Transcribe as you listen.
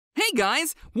Hey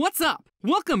guys, what's up?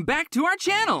 Welcome back to our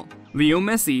channel! Lionel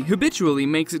Messi habitually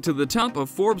makes it to the top of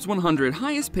Forbes 100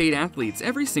 highest paid athletes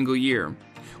every single year.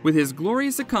 With his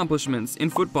glorious accomplishments in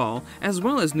football as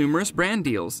well as numerous brand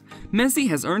deals, Messi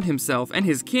has earned himself and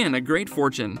his kin a great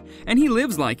fortune, and he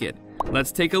lives like it.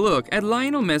 Let's take a look at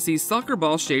Lionel Messi's soccer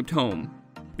ball-shaped home.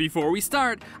 Before we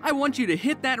start, I want you to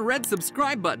hit that red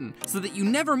subscribe button so that you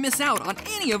never miss out on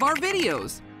any of our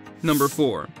videos. Number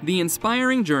 4. The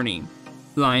Inspiring Journey.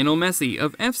 Lionel Messi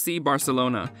of FC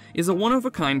Barcelona is a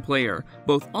one-of-a-kind player,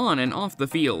 both on and off the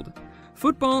field.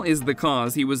 Football is the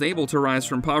cause he was able to rise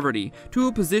from poverty to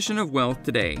a position of wealth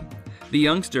today. The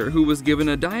youngster who was given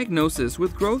a diagnosis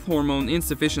with growth hormone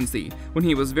insufficiency when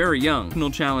he was very young, no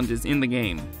challenges in the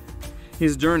game.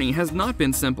 His journey has not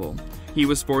been simple. He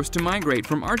was forced to migrate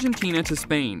from Argentina to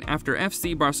Spain after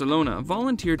FC Barcelona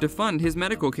volunteered to fund his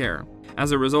medical care.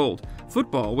 As a result,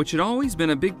 football, which had always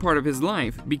been a big part of his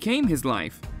life, became his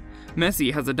life.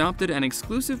 Messi has adopted an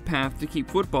exclusive path to keep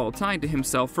football tied to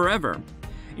himself forever,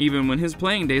 even when his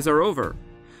playing days are over.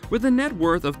 With a net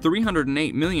worth of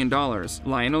 $308 million,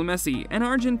 Lionel Messi, an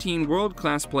Argentine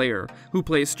world-class player who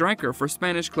plays striker for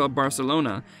Spanish club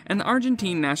Barcelona and the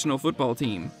Argentine national football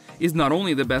team, is not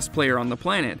only the best player on the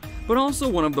planet, but also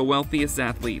one of the wealthiest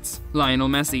athletes. Lionel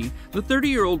Messi, the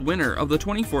 30-year-old winner of the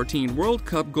 2014 World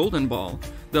Cup Golden Ball,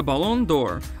 the Ballon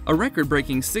d'Or, a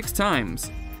record-breaking 6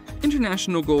 times,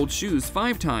 International Gold Shoes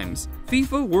 5 times,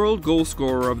 FIFA World Goal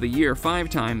Scorer of the Year 5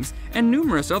 times, and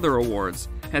numerous other awards,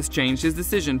 has changed his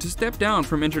decision to step down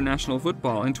from international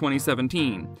football in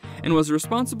 2017 and was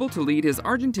responsible to lead his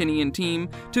Argentinian team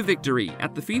to victory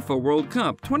at the FIFA World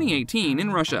Cup 2018 in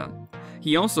Russia.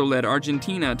 He also led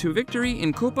Argentina to victory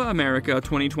in Copa America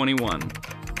 2021.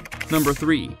 Number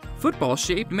 3.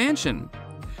 Football-shaped mansion.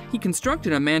 He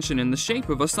constructed a mansion in the shape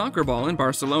of a soccer ball in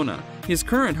Barcelona, his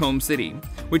current home city,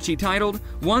 which he titled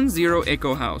 10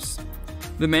 Eco House.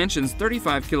 The mansion's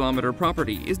 35-kilometer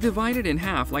property is divided in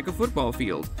half like a football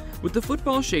field, with the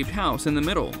football-shaped house in the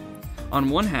middle. On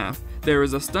one half, there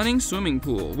is a stunning swimming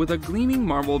pool with a gleaming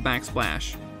marble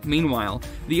backsplash. Meanwhile,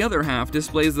 the other half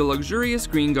displays the luxurious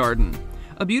green garden.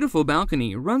 A beautiful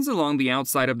balcony runs along the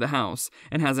outside of the house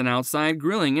and has an outside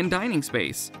grilling and dining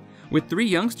space. With 3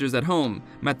 youngsters at home,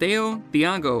 Mateo,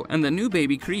 Thiago, and the new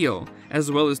baby Crio,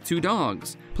 as well as 2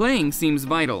 dogs, playing seems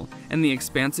vital, and the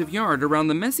expansive yard around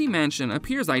the Messi mansion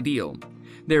appears ideal.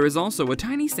 There is also a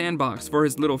tiny sandbox for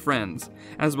his little friends,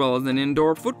 as well as an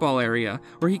indoor football area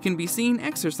where he can be seen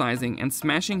exercising and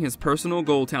smashing his personal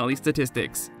goal tally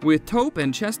statistics. With taupe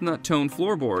and chestnut toned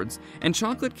floorboards and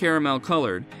chocolate caramel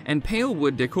colored and pale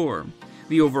wood decor,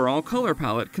 the overall color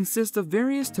palette consists of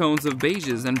various tones of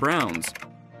beiges and browns.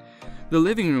 The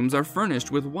living rooms are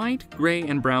furnished with white, gray,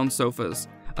 and brown sofas.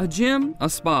 A gym, a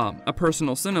spa, a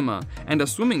personal cinema, and a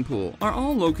swimming pool are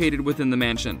all located within the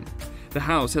mansion. The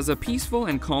house has a peaceful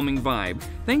and calming vibe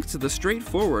thanks to the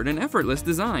straightforward and effortless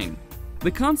design.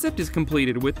 The concept is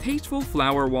completed with tasteful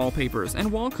flower wallpapers and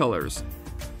wall colors.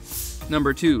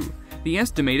 Number 2. The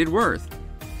estimated worth.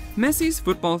 Messi's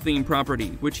football-themed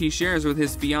property, which he shares with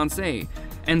his fiancée,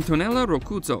 Antonella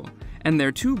Roccuzzo, and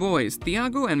their 2 boys,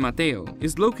 Thiago and Mateo,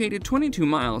 is located 22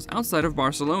 miles outside of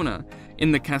Barcelona,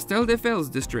 in the Castelldefels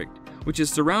district, which is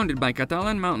surrounded by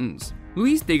Catalan mountains.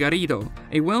 Luis de Garrido,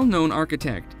 a well-known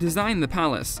architect, designed the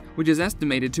palace, which is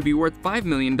estimated to be worth $5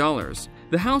 million.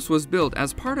 The house was built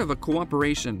as part of a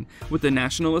cooperation with the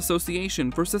National Association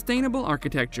for Sustainable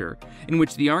Architecture, in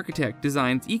which the architect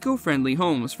designs eco-friendly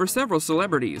homes for several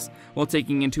celebrities, while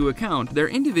taking into account their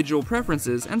individual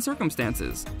preferences and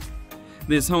circumstances.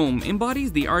 This home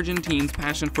embodies the Argentines'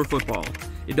 passion for football.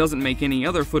 It doesn't make any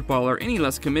other footballer any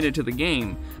less committed to the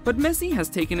game, but Messi has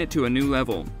taken it to a new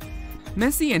level.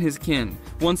 Messi and his kin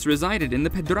once resided in the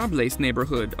Pedralbes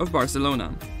neighborhood of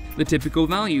Barcelona. The typical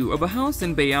value of a house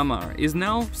in Beamar is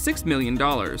now $6 million,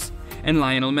 and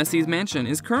Lionel Messi's mansion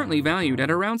is currently valued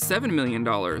at around $7 million.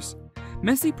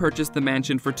 Messi purchased the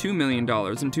mansion for $2 million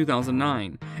in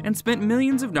 2009 and spent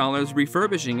millions of dollars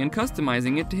refurbishing and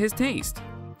customizing it to his taste.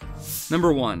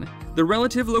 Number 1. The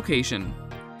relative location.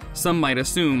 Some might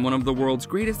assume one of the world's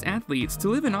greatest athletes to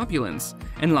live in opulence,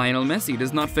 and Lionel Messi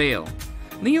does not fail.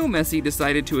 Leo Messi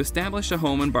decided to establish a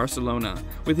home in Barcelona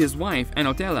with his wife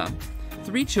Antonella,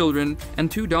 3 children,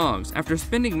 and 2 dogs after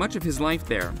spending much of his life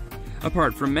there.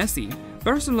 Apart from Messi,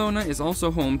 Barcelona is also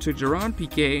home to Gerard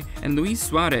Piqué and Luis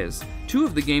Suarez, 2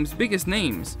 of the game's biggest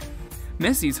names.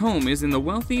 Messi's home is in the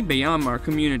wealthy Beamar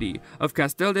community of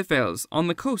Castelldefels on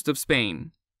the coast of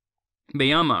Spain.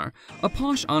 Beamar, a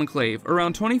posh enclave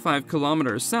around 25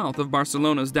 kilometers south of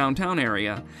Barcelona's downtown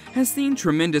area, has seen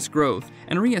tremendous growth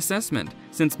and reassessment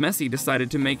since Messi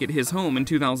decided to make it his home in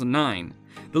 2009.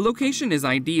 The location is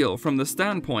ideal from the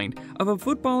standpoint of a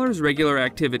footballer's regular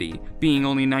activity, being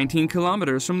only 19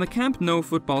 kilometers from the Camp Nou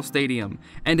football stadium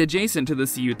and adjacent to the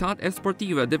Ciutat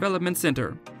Esportiva Development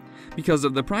Center. Because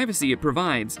of the privacy it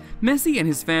provides, Messi and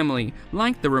his family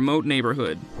like the remote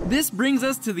neighborhood. This brings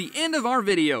us to the end of our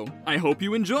video. I hope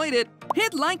you enjoyed it.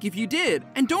 Hit like if you did,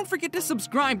 and don't forget to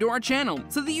subscribe to our channel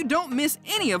so that you don't miss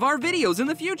any of our videos in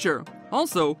the future.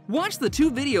 Also, watch the 2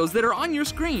 videos that are on your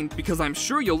screen because I'm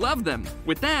sure you'll love them.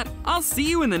 With that, I'll see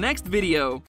you in the next video.